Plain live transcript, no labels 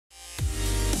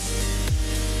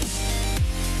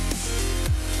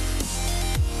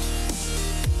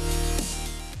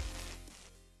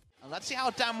Let's see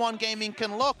how Damwon Gaming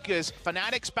can look as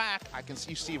Fnatic's back.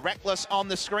 You see Reckless on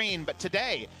the screen, but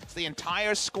today it's the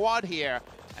entire squad here.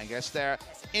 I guess they're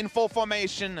in full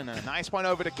formation, and a nice one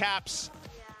over to Caps.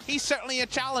 He's certainly a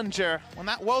challenger. When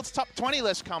that world's top 20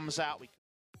 list comes out,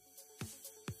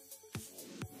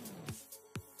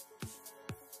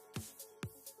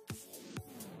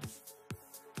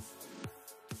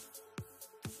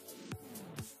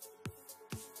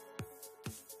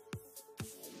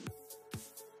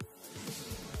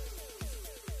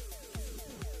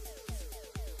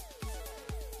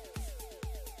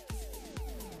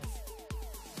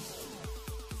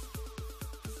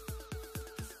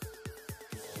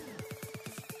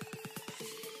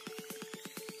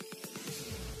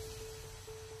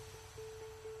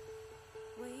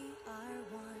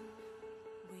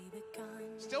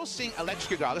 still seeing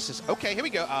electric regardless. Okay, here we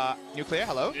go. Nuclear,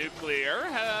 hello. Nuclear,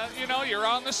 you know, you're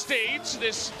on the stage.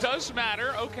 This does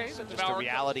matter. Okay, so just the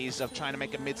realities of trying to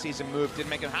make a mid-season move didn't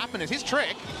make it happen. Is his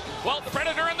trick? Well, the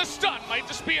Predator and the stun might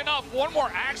just be enough. One more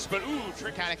axe, but ooh.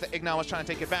 Mechanic that Ignar was trying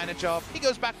to take advantage of. He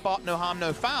goes back bot, no harm,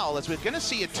 no foul, as we're going to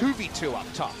see a 2v2 up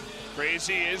top.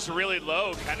 Crazy is really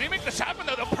low. Can they make this happen,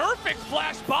 though? The perfect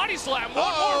flash body slam.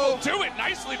 One more will do it.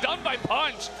 Nicely done by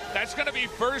Punch. That's going to be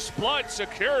first blood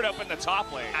secured up in the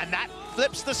top lane. And that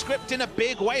flips the script in a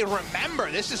big way.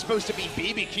 Remember, this is supposed to be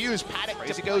BBQ's Paddock.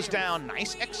 Crazy goes down.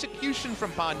 Nice execution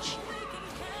from Punch.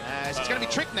 It's going to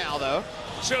be tricked now, though.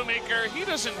 Showmaker, he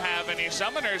doesn't have any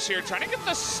summoners here. Trying to get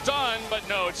the stun, but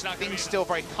no, it's not going to be. Still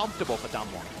very comfortable for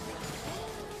Damwon.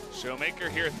 Showmaker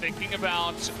here thinking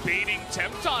about baiting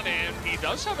Tempt on him. He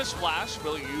does have his flash.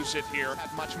 Will use it here.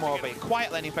 Much more of a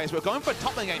quiet landing phase. We're going for a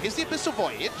top lane game. Here's the Abyssal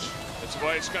Voyage. This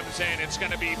Voyage comes in. It's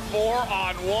going to be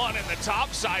 4-on-1 in the top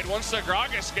side. Once the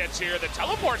Gragas gets here, the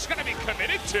teleport's going to be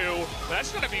committed to.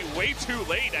 That's going to be way too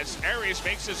late as Ares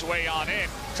makes his way on in.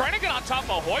 Trying to get on top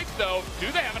of Hoyt, though.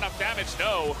 Do they have enough damage?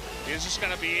 No. He's just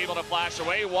going to be able to flash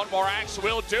away. One more axe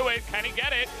will do it. Can he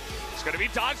get it? It's going to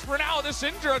be dodged for now. The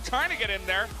Syndra trying to get in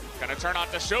there. Going to turn on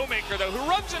to Showmaker, though, who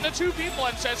runs into two people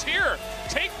and says, here,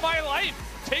 take my life.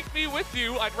 Take me with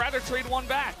you. I'd rather trade one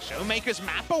back. Showmaker's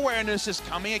map awareness is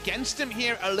coming against him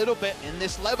here a little bit in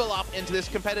this level up into this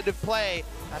competitive play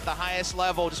at the highest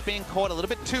level. Just being caught a little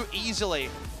bit too easily.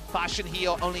 Flash and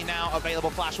heal only now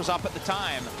available. Flash was up at the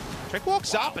time. Trick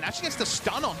walks up and actually gets the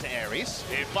stun onto Ares.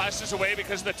 He flashes away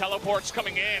because the teleport's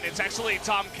coming in. It's actually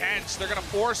Tom Kent's. They're going to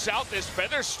force out this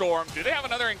Feather Storm. Do they have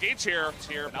another engage here? It's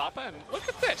here, Papa, and look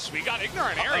at this. We got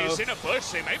Ignar and Ares in a bush.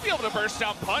 They might be able to burst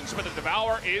down Punch, but the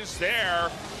Devour is there.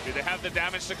 Do they have the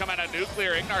damage to come out of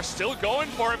Nuclear? Ignar still going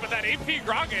for it, but that AP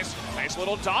Gragas, nice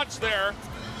little dodge there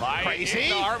by Crazy.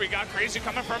 Ignar. We got Crazy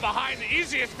coming from behind. The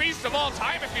easiest beast of all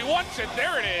time if he wants it.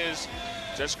 There it is.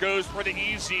 Just goes for the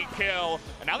easy kill.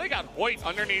 And now they got Hoyt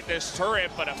underneath this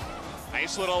turret, but a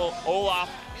nice little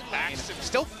Olaf axe.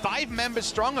 Still 5 members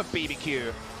strong of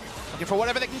BBQ. Looking for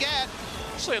whatever they can get.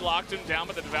 Actually locked him down,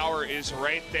 but the Devourer is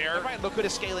right there. Right, look at a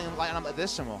scaling lineup like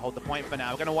this, and we'll hold the point for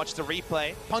now. We're going to watch the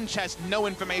replay. Punch has no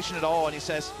information at all, and he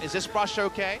says, is this brush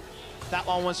okay? That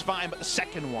one was fine, but the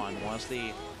second one was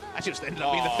the... Actually, it ended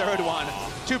up being the third one.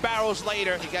 2 barrels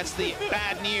later, he gets the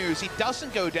bad news. He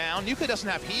doesn't go down. Nuclear doesn't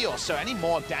have heal, so any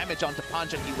more damage onto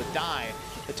Punch and he would die.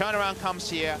 The turnaround comes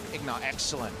here. Ignar,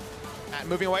 excellent. And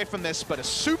moving away from this, but a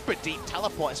super deep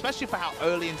teleport, especially for how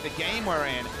early into the game we're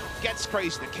in. Gets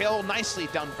Crazy the kill. Nicely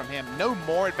done from him. No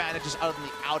more advantages other than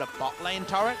the outer bot lane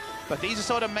turret. But these are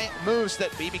sort of moves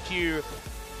that BBQ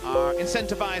are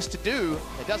incentivized to do.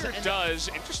 It doesn't.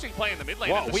 Interesting play in the mid lane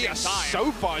at the same time. We are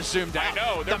so far zoomed out. I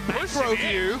know. The macro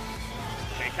view.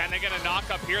 Okay, can they get a knock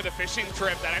up here? The fishing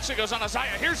trip that actually goes on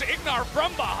Azaya. Here's Ignar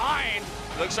from behind.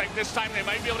 Looks like this time they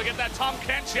might be able to get that Tom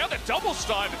Kent. Yeah, the double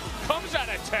stun comes at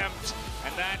attempt.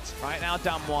 And that right now,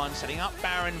 Damwon setting up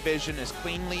Baron Vision as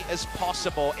cleanly as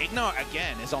possible. Ignar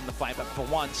again is on the fight, but for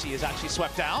once he is actually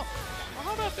swept out.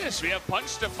 How about this? We have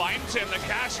Punch to find him. The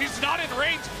cash, he's not in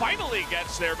range. Finally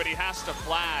gets there, but he has to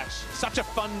flash. Such a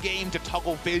fun game to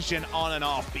toggle Vision on and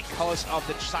off because of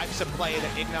the types of play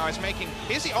that Ignar is making.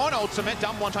 Here's the on ultimate.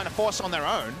 Damwon trying to force on their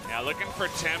own. Yeah, looking for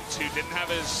Tempt, who didn't have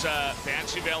his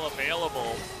Banshee Veil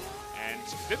available. And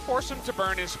did force him to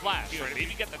burn his flash, or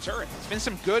maybe get the turret. It's been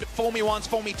some good fool me once,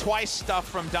 fool me twice stuff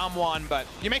from Damwon, but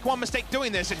you make one mistake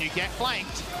doing this and you get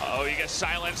flanked. Oh, you get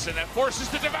silenced, and that forces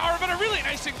the Devourer, but a really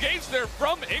nice engage there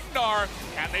from Ignar.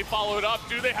 And they follow it up.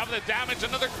 Do they have the damage?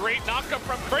 Another great knockup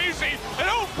from Crazy. And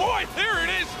oh boy, there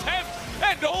it is, Tempt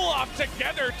and Olaf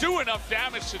together do enough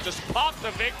damage to just pop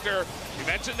the Victor. You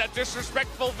mentioned that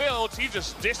disrespectful build, he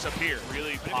just disappeared.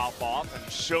 Really pop off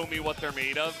and show me what they're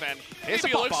made of, and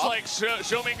maybe it looks like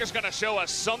Showmaker's gonna show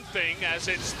us something as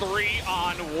it's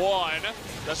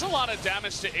 3-on-1. Does a lot of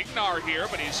damage to Ignar here,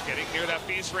 but he's getting near that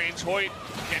feast range. Hoyt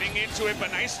getting into it,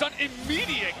 but nice stun.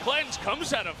 Immediate cleanse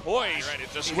comes out of Hoyt. Right,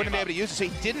 it just he wouldn't be able to use it, so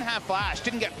he didn't have flash,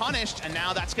 didn't get punished, and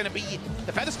now that's going to be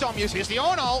the Featherstorm use. Here's the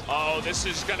Ornal. Oh, this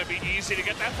is going to be easy to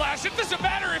get that flash. It doesn't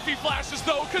matter if he flashes,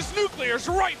 though, because Nuclear's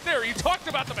right there. He talked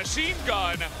about the machine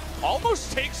gun.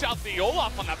 Almost takes out the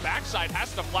Olaf on the backside,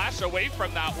 has to flash away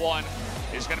from that one.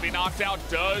 He's going to be knocked out.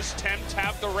 Does Tempt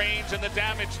have the range and the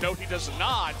damage? No, he does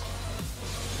not.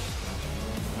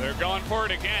 They're going for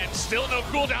it again. Still no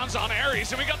cooldowns on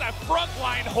Ares, and we got that front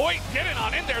line. Hoyt getting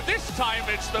on in there. This time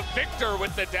it's the Victor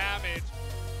with the damage.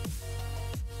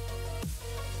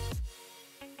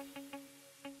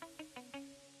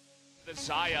 The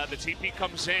Zaya, the TP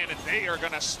comes in, and they are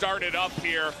going to start it up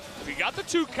here. We got the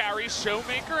two carries,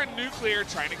 Showmaker and Nuclear,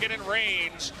 trying to get in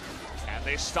range. And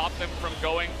they stop them from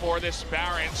going for this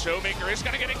Baron. Showmaker is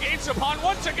going to get engaged upon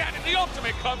once again, and the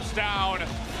ultimate comes down.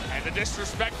 And the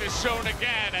disrespect is shown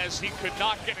again as he could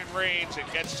not get in range. It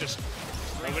gets just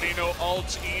nobody no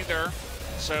ult either.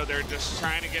 So they're just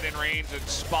trying to get in range and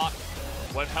spot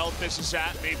what health this is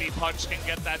at. Maybe Punch can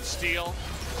get that steal.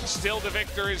 Still, the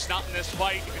Victor is not in this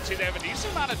fight. You can see they have a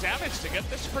decent amount of damage to get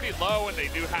this pretty low, and they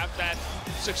do have that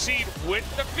succeed with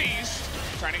the Feast.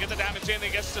 Trying to get the damage in, he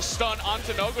gets to stun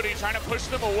onto Noguri, trying to push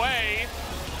them away.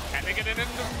 And they get it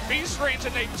into Feast range,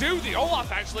 and they do. The Olaf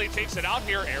actually takes it out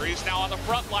here. Ares now on the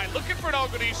front line, looking for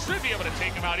Noguri, should be able to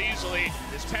take him out easily.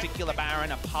 This particular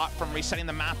Baron, apart from resetting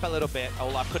the map a little bit,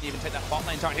 Olaf couldn't even take that bot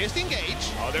lane target. Here's the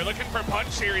engage. Oh, they're looking for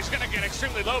Punch here. He's going to get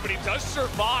extremely low, but he does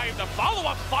survive. The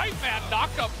follow-up 5-man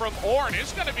knockup from Ornn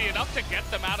is going to be enough to get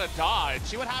them out of dodge.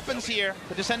 See what happens here.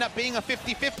 Could just end up being a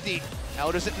 50-50.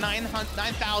 Elder's at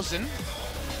 9,000.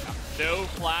 No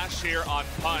flash here on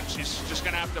Punch. He's just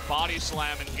going to have to body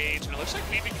slam engage. And it looks like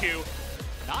BBQ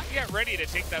not yet ready to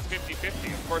take that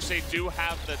 50-50. Of course, they do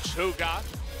have the Cho'Gath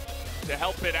to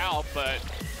help it out, but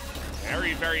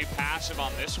very, very passive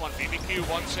on this one. BBQ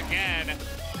once again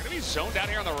going to be zoned down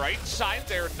here on the right side.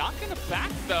 They're not going to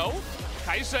back, though.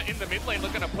 Kai'Sa in the mid lane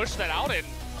looking to push that out, and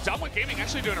Damwon Gaming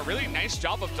actually doing a really nice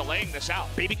job of delaying this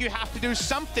out. BBQ have to do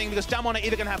something because Damwon are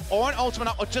either going to have Ornn ultimate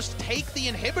up or just take the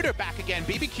inhibitor back again.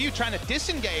 BBQ trying to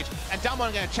disengage, and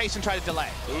Damwon going to chase and try to delay.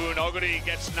 Ooh, Noguri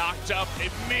gets knocked up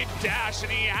in mid-dash,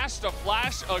 and he has to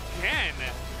flash again.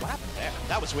 What happened there?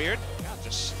 That was weird. Yeah,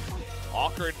 just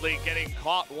awkwardly getting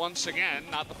caught once again.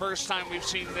 Not the first time we've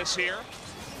seen this here.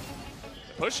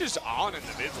 The push is on in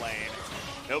the mid lane.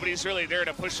 Nobody's really there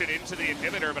to push it into the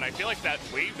inhibitor, but I feel like that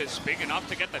wave is big enough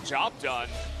to get the job done.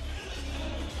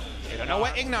 You don't know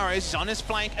where Ignar is. On his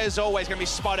flank, as always, going to be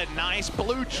spotted. Nice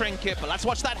blue trinket, but let's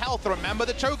watch that health. Remember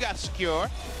the Cho'Gath secure.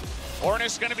 Ornn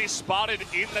is going to be spotted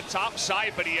in the top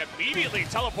side, but he immediately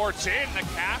teleports in the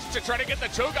cast to try to get the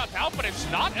Cho'Gath out, but it's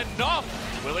not enough.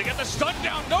 Will he get the stun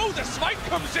down? No, the smite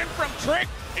comes in from Trick.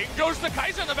 In goes the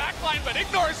Kai'Sa in the backline, but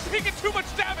Ignar is taking too much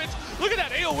damage. Look at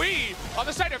that AoE on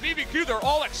the side of BBQ. They're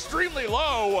all extremely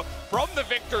low from the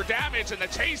Victor damage, and the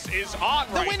chase is on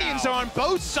right now. The Minions are on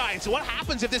both sides. What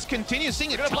happens if this continues?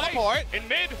 Seeing a teleport. In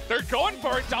mid, they're going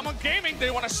for it. Damwon Gaming,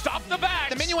 they want to stop the back.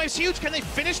 The minion wave's huge. Can they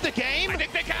finish the game? I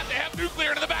think they can. They have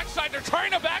Nuclear to the backside. They're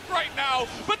trying to back right now,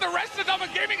 but the rest of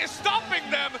Damwon Gaming is stopping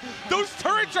them. Those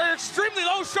turrets are extremely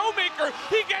low. Showmaker,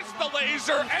 he gets the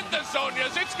laser and the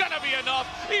Zhonyas. It's going to be enough.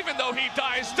 Even though he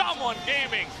dies, Damwon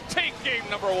Gaming take game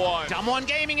number 1. Damwon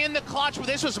Gaming in the clutch, but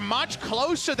this was much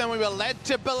closer than we were led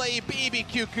to believe.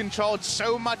 BBQ controlled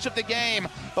so much of the game,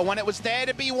 but when it was there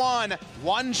to be won,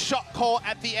 one shot call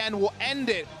at the end will end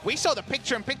it. We saw the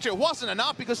picture-in-picture. It wasn't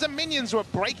enough because the minions were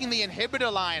breaking the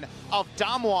inhibitor line of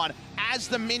Damwon as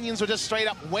the minions were just straight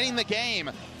up winning the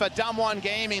game. For Damwon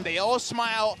Gaming, they all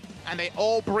smile and they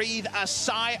all breathe a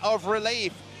sigh of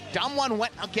relief. Damwon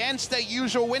went against their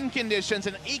usual win conditions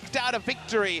and eked out a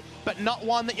victory, but not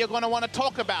one that you're going to want to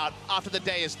talk about after the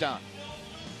day is done.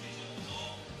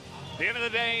 At the end of the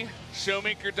day,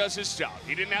 Showmaker does his job.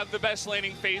 He didn't have the best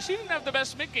laning phase. He didn't have the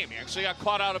best mid game. He actually got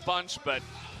caught out a bunch, but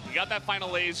he got that final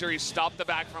laser. He stopped the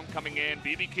back from coming in.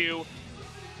 BBQ,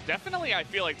 definitely, I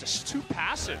feel like, just too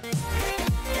passive.